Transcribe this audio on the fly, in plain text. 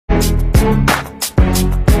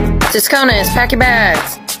Disconus, pack your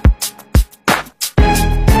bags.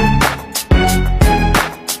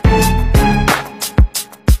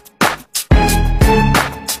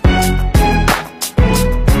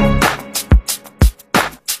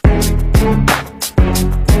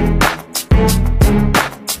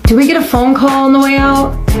 Did we get a phone call on the way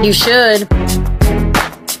out? You should.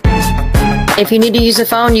 If you need to use the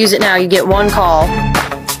phone, use it now. You get one call.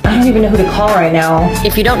 I don't even know who to call right now.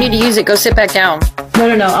 If you don't need to use it, go sit back down.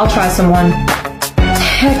 No, I'll try someone.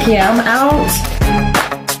 Heck yeah, I'm out.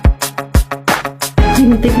 I don't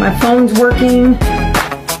even think my phone's working.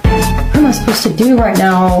 What am I supposed to do right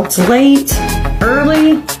now? It's late,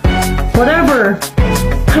 early, whatever.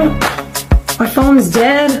 My phone's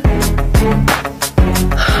dead.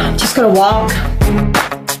 I'm just gonna walk.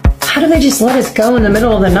 How do they just let us go in the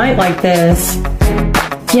middle of the night like this?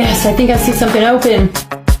 Yes, I think I see something open.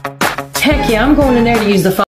 Heck yeah, I'm going in there to use the phone.